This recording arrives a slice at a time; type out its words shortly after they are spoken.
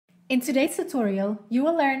In today's tutorial, you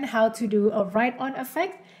will learn how to do a write-on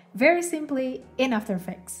effect very simply in After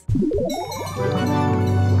Effects.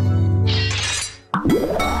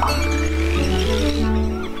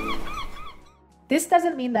 This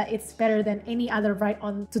doesn't mean that it's better than any other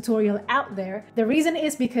write-on tutorial out there. The reason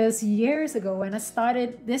is because years ago when I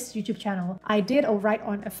started this YouTube channel, I did a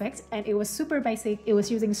write-on effect and it was super basic. It was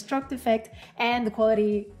using stroke effect and the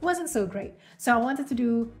quality wasn't so great. So I wanted to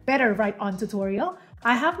do better write-on tutorial.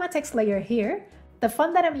 I have my text layer here. The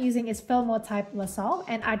font that I'm using is Filmo Type LaSalle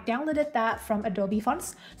and I downloaded that from Adobe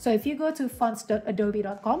fonts. So if you go to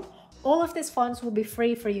fonts.adobe.com, all of these fonts will be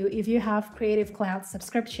free for you if you have Creative Cloud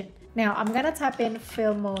subscription. Now I'm gonna type in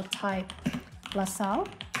Filmo Type LaSalle.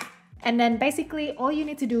 And then basically all you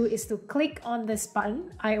need to do is to click on this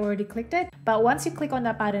button. I already clicked it, but once you click on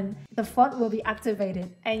that button, the font will be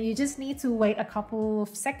activated and you just need to wait a couple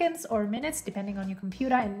of seconds or minutes, depending on your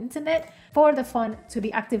computer and internet, for the font to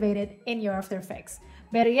be activated in your After Effects.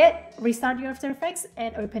 Better yet, restart your After Effects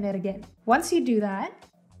and open it again. Once you do that,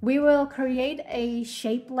 we will create a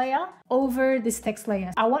shape layer over this text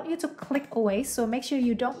layer. I want you to click away, so make sure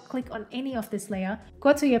you don't click on any of this layer.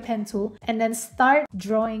 Go to your pen tool and then start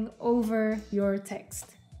drawing over your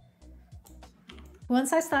text.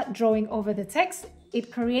 Once I start drawing over the text, it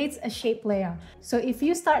creates a shape layer. So if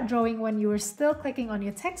you start drawing when you are still clicking on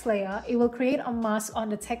your text layer, it will create a mask on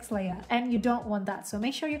the text layer and you don't want that. So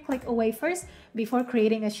make sure you click away first before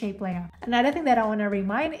creating a shape layer. Another thing that I want to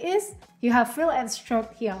remind is you have fill and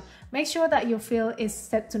stroke here. Make sure that your fill is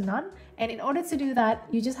set to none. And in order to do that,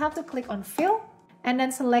 you just have to click on fill and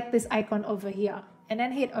then select this icon over here and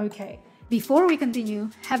then hit OK. Before we continue,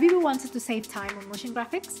 have you ever wanted to save time on motion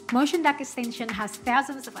graphics? Motion Duck extension has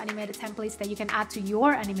thousands of animated templates that you can add to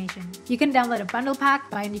your animation. You can download a bundle pack,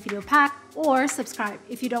 buy any video pack, or subscribe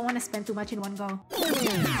if you don't want to spend too much in one go.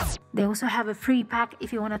 They also have a free pack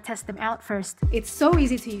if you want to test them out first. It's so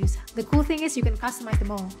easy to use. The cool thing is you can customize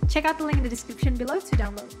them all. Check out the link in the description below to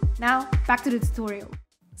download. Now, back to the tutorial.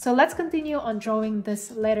 So let's continue on drawing these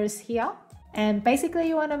letters here. And basically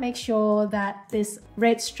you want to make sure that this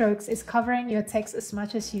red strokes is covering your text as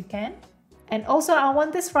much as you can. And also I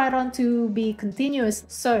want this write-on to be continuous.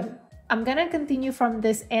 So I'm gonna continue from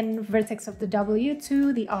this end vertex of the W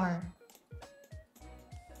to the R.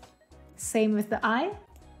 Same with the I.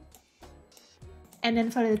 And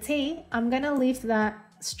then for the T, I'm gonna leave that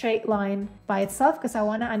straight line by itself because I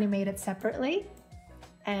want to animate it separately.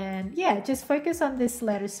 And yeah, just focus on these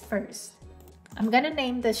letters first. I'm gonna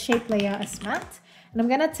name the shape layer as matte and I'm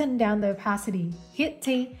gonna turn down the opacity. Hit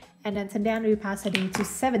T and then turn down the opacity to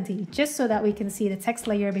 70 just so that we can see the text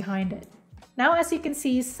layer behind it. Now as you can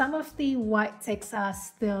see, some of the white text are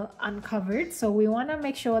still uncovered, so we want to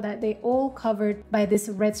make sure that they all covered by this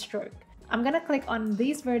red stroke. I'm gonna click on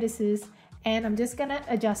these vertices and I'm just gonna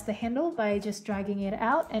adjust the handle by just dragging it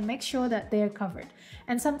out and make sure that they're covered.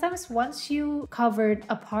 And sometimes once you covered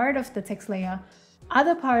a part of the text layer,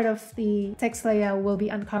 other part of the text layer will be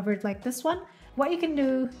uncovered like this one. What you can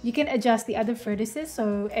do, you can adjust the other vertices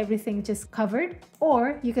so everything just covered,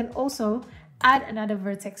 or you can also add another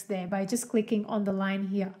vertex there by just clicking on the line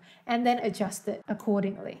here and then adjust it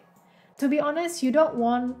accordingly. To be honest, you don't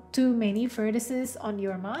want too many vertices on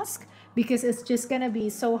your mask because it's just gonna be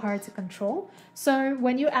so hard to control. So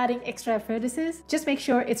when you're adding extra vertices, just make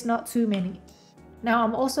sure it's not too many. Now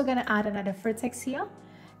I'm also gonna add another vertex here.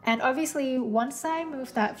 And obviously, once I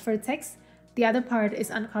move that vertex, the other part is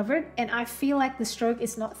uncovered and I feel like the stroke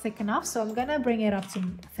is not thick enough. So I'm gonna bring it up to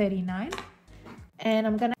 39 and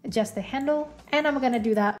I'm gonna adjust the handle and I'm gonna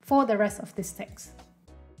do that for the rest of this text.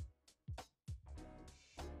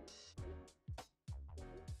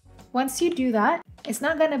 Once you do that, it's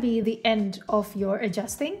not gonna be the end of your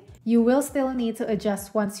adjusting. You will still need to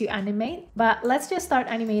adjust once you animate, but let's just start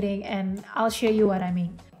animating and I'll show you what I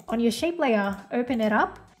mean. On your shape layer, open it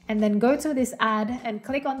up and then go to this add and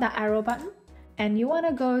click on the arrow button and you want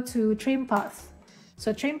to go to trim path.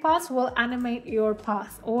 So trim path will animate your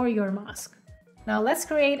path or your mask. Now let's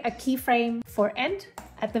create a keyframe for end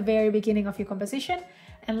at the very beginning of your composition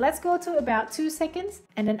and let's go to about 2 seconds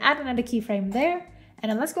and then add another keyframe there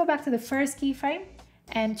and then let's go back to the first keyframe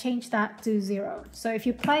and change that to 0. So if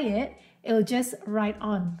you play it, it'll just write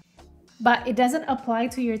on. But it doesn't apply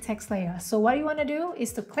to your text layer. So what you want to do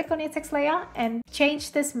is to click on your text layer and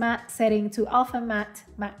change this matte setting to alpha matte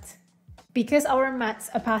matte. Because our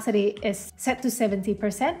matte's opacity is set to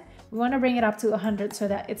 70%, we want to bring it up to 100 so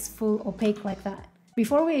that it's full opaque like that.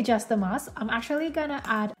 Before we adjust the mask, I'm actually gonna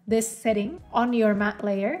add this setting on your matte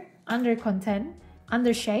layer, under content,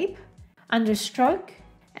 under shape, under stroke,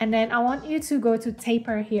 and then I want you to go to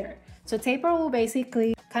taper here. So taper will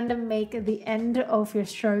basically kind of make the end of your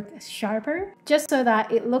stroke sharper, just so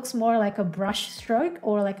that it looks more like a brush stroke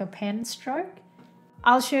or like a pen stroke.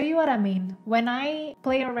 I'll show you what I mean. When I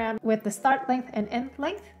play around with the start length and end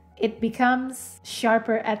length, it becomes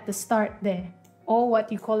sharper at the start there, or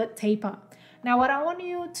what you call it, taper. Now what I want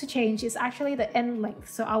you to change is actually the end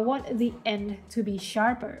length. So I want the end to be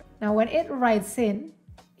sharper. Now when it writes in,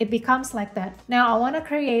 it becomes like that. Now I want to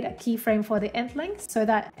create a keyframe for the end length so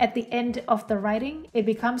that at the end of the writing, it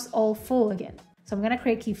becomes all full again. So I'm going to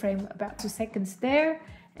create keyframe about 2 seconds there.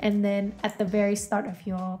 And then at the very start of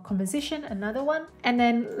your composition, another one. And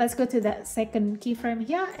then let's go to that second keyframe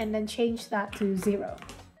here and then change that to 0.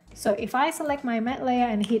 So if I select my matte layer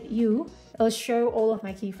and hit U, it'll show all of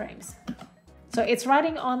my keyframes. So it's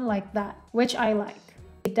writing on like that, which I like.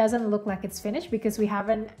 It doesn't look like it's finished because we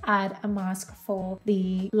haven't added a mask for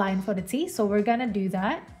the line for the T. So we're gonna do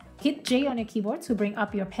that. Hit J on your keyboard to bring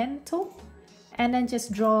up your pen tool and then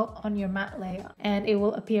just draw on your matte layer and it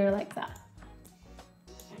will appear like that.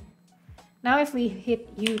 Now if we hit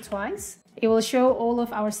U twice, it will show all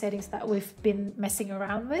of our settings that we've been messing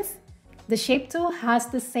around with. The shape tool has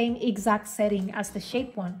the same exact setting as the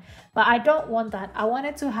shape one, but I don't want that. I want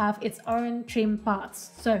it to have its own trim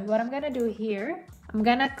paths. So what I'm gonna do here, I'm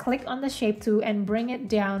gonna click on the shape tool and bring it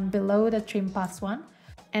down below the trim paths one.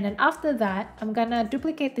 And then after that, I'm gonna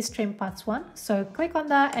duplicate this trim paths one. So click on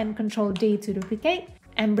that and Control D to duplicate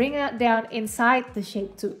and bring it down inside the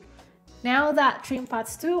shape tool. Now that trim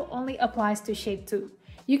paths 2 only applies to shape 2.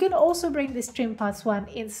 You can also bring this trim paths 1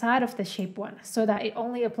 inside of the shape 1 so that it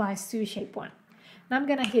only applies to shape 1. Now I'm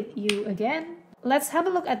gonna hit U again. Let's have a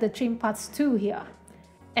look at the trim paths 2 here.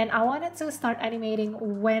 And I wanted to start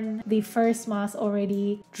animating when the first mask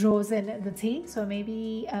already draws in the T, so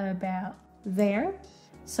maybe about there.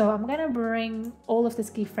 So I'm gonna bring all of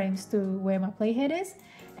these keyframes to where my playhead is.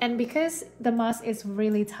 And because the mask is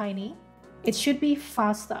really tiny, it should be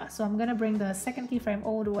faster. So I'm gonna bring the second keyframe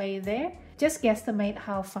all the way there. Just guesstimate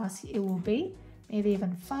how fast it will be, maybe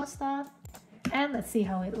even faster. And let's see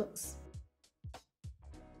how it looks.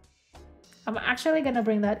 I'm actually gonna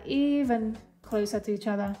bring that even closer to each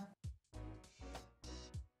other.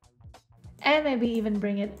 And maybe even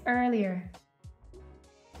bring it earlier.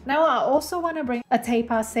 Now I also want to bring a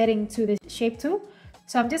taper setting to the shape tool.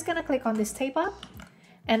 So I'm just gonna click on this taper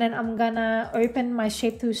and then I'm gonna open my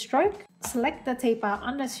shape tool stroke, select the taper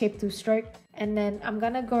on the shape tool stroke, and then I'm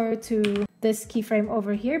gonna go to this keyframe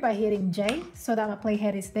over here by hitting J so that my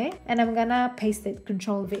playhead is there, and I'm gonna paste it,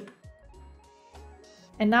 Control V.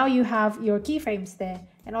 And now you have your keyframes there.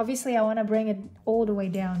 And obviously I want to bring it all the way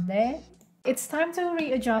down there. It's time to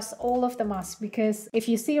readjust all of the masks because if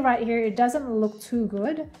you see right here, it doesn't look too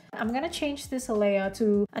good. I'm gonna change this layer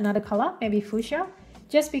to another color, maybe fuchsia,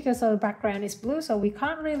 just because our background is blue, so we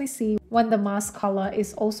can't really see when the mask color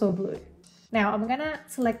is also blue. Now I'm gonna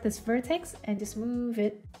select this vertex and just move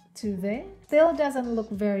it to there. Still doesn't look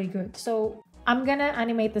very good. So I'm gonna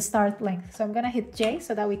animate the start length. So I'm gonna hit J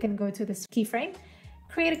so that we can go to this keyframe.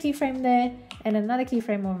 Create a keyframe there and another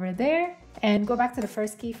keyframe over there and go back to the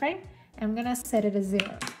first keyframe. I'm gonna set it as 0.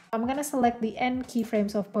 I'm gonna select the end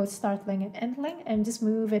keyframes of both start length and end length and just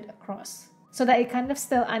move it across so that it kind of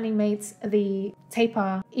still animates the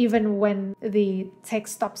taper even when the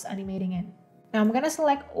text stops animating in. Now I'm gonna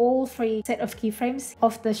select all 3 set of keyframes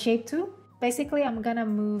of the shape tool. Basically, I'm gonna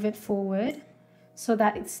move it forward so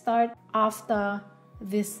that it starts after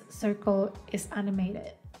this circle is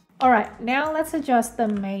animated. Alright, now let's adjust the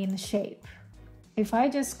main shape. If I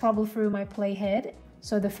just scroll through my playhead,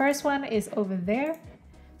 so the first one is over there.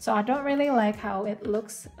 So I don't really like how it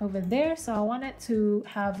looks over there, so I want it to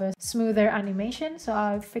have a smoother animation, so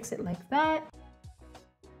I'll fix it like that.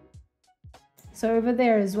 So over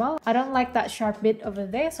there as well, I don't like that sharp bit over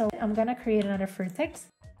there, so I'm gonna create another vertex.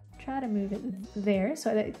 Try to move it there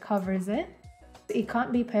so that it covers it. It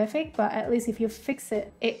can't be perfect, but at least if you fix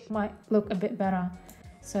it, it might look a bit better.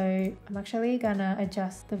 So I'm actually gonna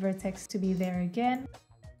adjust the vertex to be there again.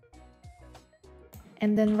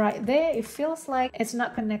 And then right there, it feels like it's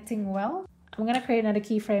not connecting well. I'm gonna create another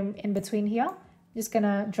keyframe in between here. Just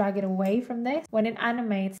gonna drag it away from there. When it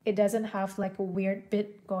animates, it doesn't have like a weird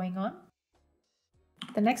bit going on.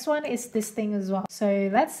 The next one is this thing as well. So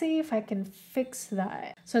let's see if I can fix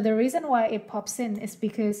that. So the reason why it pops in is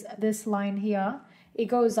because this line here, it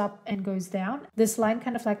goes up and goes down. This line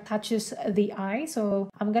kind of like touches the eye. So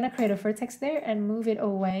I'm gonna create a vertex there and move it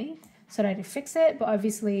away so that it fix it. But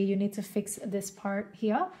obviously you need to fix this part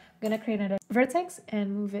here. I'm gonna create another vertex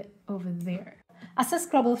and move it over there. As I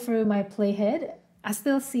scrabble through my playhead, I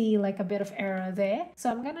still see like a bit of error there.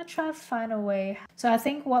 So I'm gonna try to find a way. So I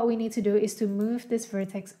think what we need to do is to move this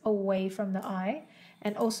vertex away from the eye,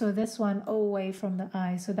 and also this one away from the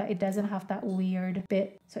eye so that it doesn't have that weird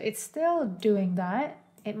bit. So it's still doing that.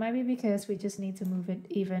 It might be because we just need to move it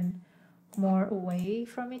even more away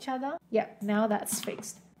from each other. Yeah, now that's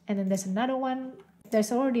fixed. And then there's another one.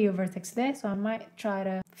 There's already a vertex there, so I might try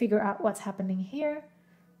to figure out what's happening here.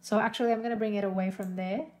 So actually I'm gonna bring it away from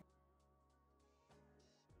there.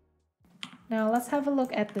 Now let's have a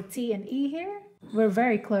look at the T and E here. We're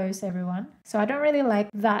very close, everyone. So I don't really like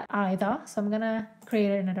that either. So I'm gonna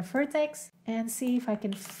create another vertex and see if I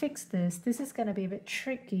can fix this. This is gonna be a bit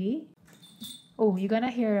tricky. Oh, you're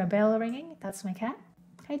gonna hear a bell ringing. That's my cat.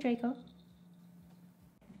 Hi, Draco.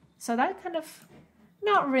 So that kind of,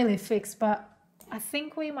 not really fixed, but I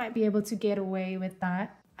think we might be able to get away with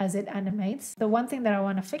that as it animates. The one thing that I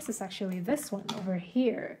want to fix is actually this one over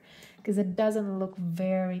here, because it doesn't look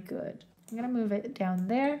very good. I'm gonna move it down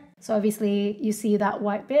there. So obviously you see that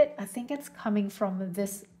white bit. I think it's coming from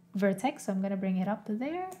this vertex. So I'm gonna bring it up to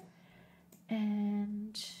there.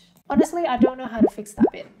 And honestly, I don't know how to fix that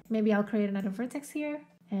bit. Maybe I'll create another vertex here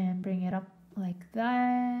and bring it up like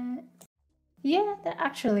that. Yeah, that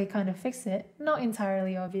actually kind of fixed it. Not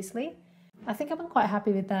entirely, obviously. I think I'm quite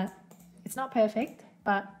happy with that. It's not perfect,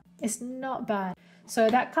 but it's not bad. So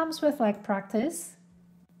that comes with like practice.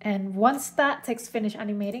 And once that text finished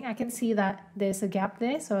animating, I can see that there's a gap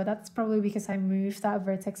there. So that's probably because I moved that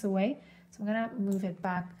vertex away. So I'm gonna move it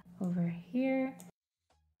back over here.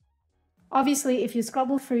 Obviously, if you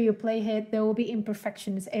scrabble through your playhead, there will be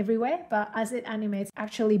imperfections everywhere, but as it animates,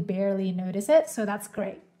 actually barely notice it. So that's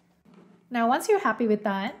great. Now, once you're happy with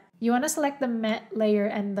that, you want to select the matte layer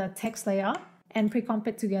and the text layer and pre-comp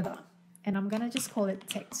it together. And I'm gonna just call it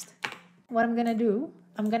text. What I'm gonna do,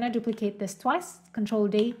 I'm gonna duplicate this twice, Control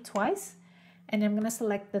D twice, and I'm gonna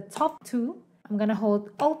select the top two. I'm gonna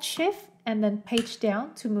hold Alt Shift and then page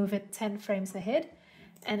down to move it 10 frames ahead.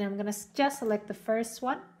 And I'm gonna just select the first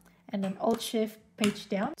one and then Alt Shift page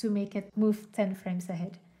down to make it move 10 frames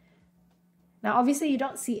ahead. Now, obviously you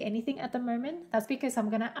don't see anything at the moment. That's because I'm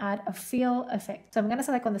gonna add a fill effect. So I'm gonna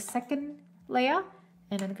select on the second layer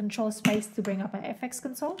and then Control Space to bring up my FX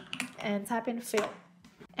console and type in fill.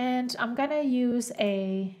 And I'm gonna use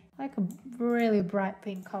a really bright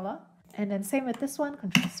pink color. And then same with this one,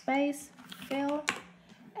 Control Space, fill.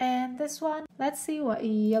 And this one, let's see what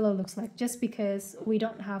yellow looks like, just because we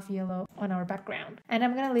don't have yellow on our background. And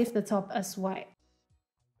I'm gonna leave the top as white.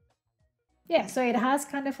 Yeah, so it has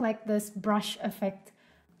kind of like this brush effect.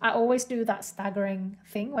 I always do that staggering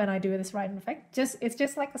thing when I do this writing effect. It's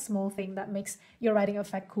just like a small thing that makes your writing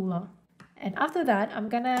effect cooler. And after that, I'm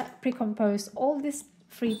gonna pre-compose all this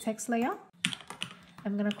free text layer.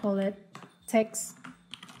 I'm gonna call it text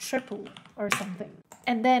triple or something.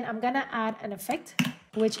 And then I'm gonna add an effect,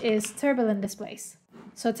 which is Turbulent Displace.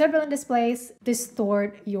 So Turbulent Displace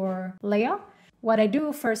distort your layer. What I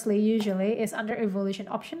do firstly usually is under evolution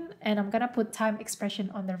option, and I'm gonna put time expression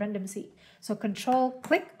on the random seed. So Control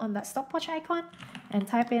click on that stopwatch icon and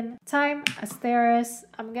type in time asterisk.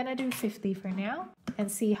 I'm gonna do 50 for now and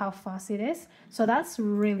see how fast it is. So that's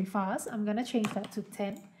really fast. I'm gonna change that to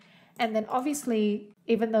 10. And then obviously,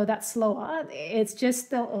 even though that's slower, it's just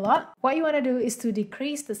still a lot. What you wanna do is to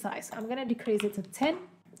decrease the size. I'm gonna decrease it to 10.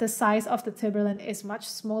 The size of the turbulent is much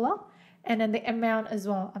smaller. And then the amount as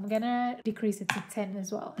well, I'm gonna decrease it to 10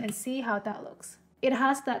 as well and see how that looks. It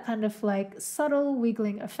has that kind of like subtle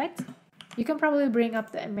wiggling effect. You can probably bring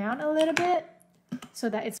up the amount a little bit so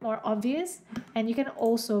that it's more obvious. And you can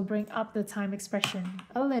also bring up the time expression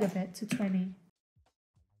a little bit to 20.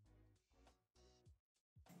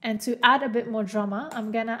 And to add a bit more drama,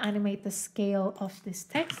 I'm gonna animate the scale of this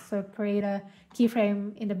text. So create a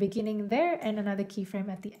keyframe in the beginning there and another keyframe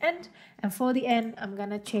at the end. And for the end, I'm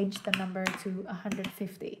gonna change the number to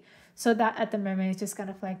 150. So that at the moment it's just kind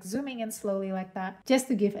of like zooming in slowly like that, just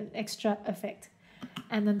to give an extra effect.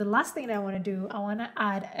 And then the last thing that I wanna do, I wanna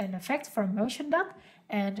add an effect for motion duck.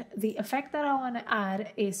 And the effect that I wanna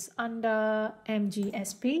add is under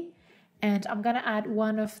MGSP. And I'm gonna add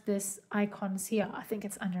one of these icons here. I think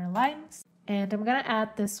it's under lines. And I'm gonna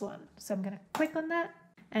add this one. So I'm gonna click on that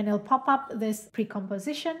and it'll pop up this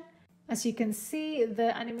pre-composition. As you can see,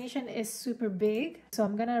 the animation is super big. So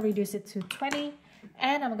I'm gonna reduce it to 20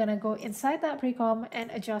 and I'm gonna go inside that pre-com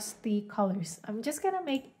and adjust the colors. I'm just gonna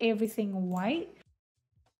make everything white.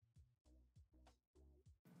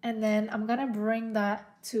 And then I'm gonna bring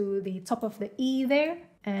that to the top of the E there,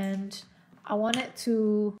 and I want it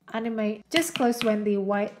to animate just close when the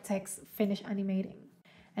white text finish animating.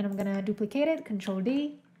 And I'm gonna duplicate it, Control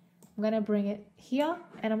D, I'm gonna bring it here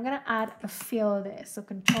and I'm gonna add a fill there. So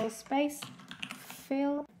control space,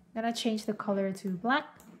 fill. I'm gonna change the color to black.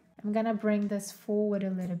 I'm gonna bring this forward a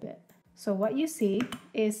little bit. So what you see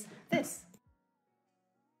is this.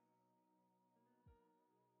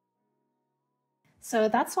 So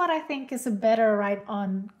that's what I think is a better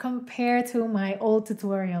write-on compared to my old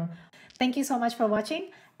tutorial. Thank you so much for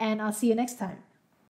watching, and I'll see you next time.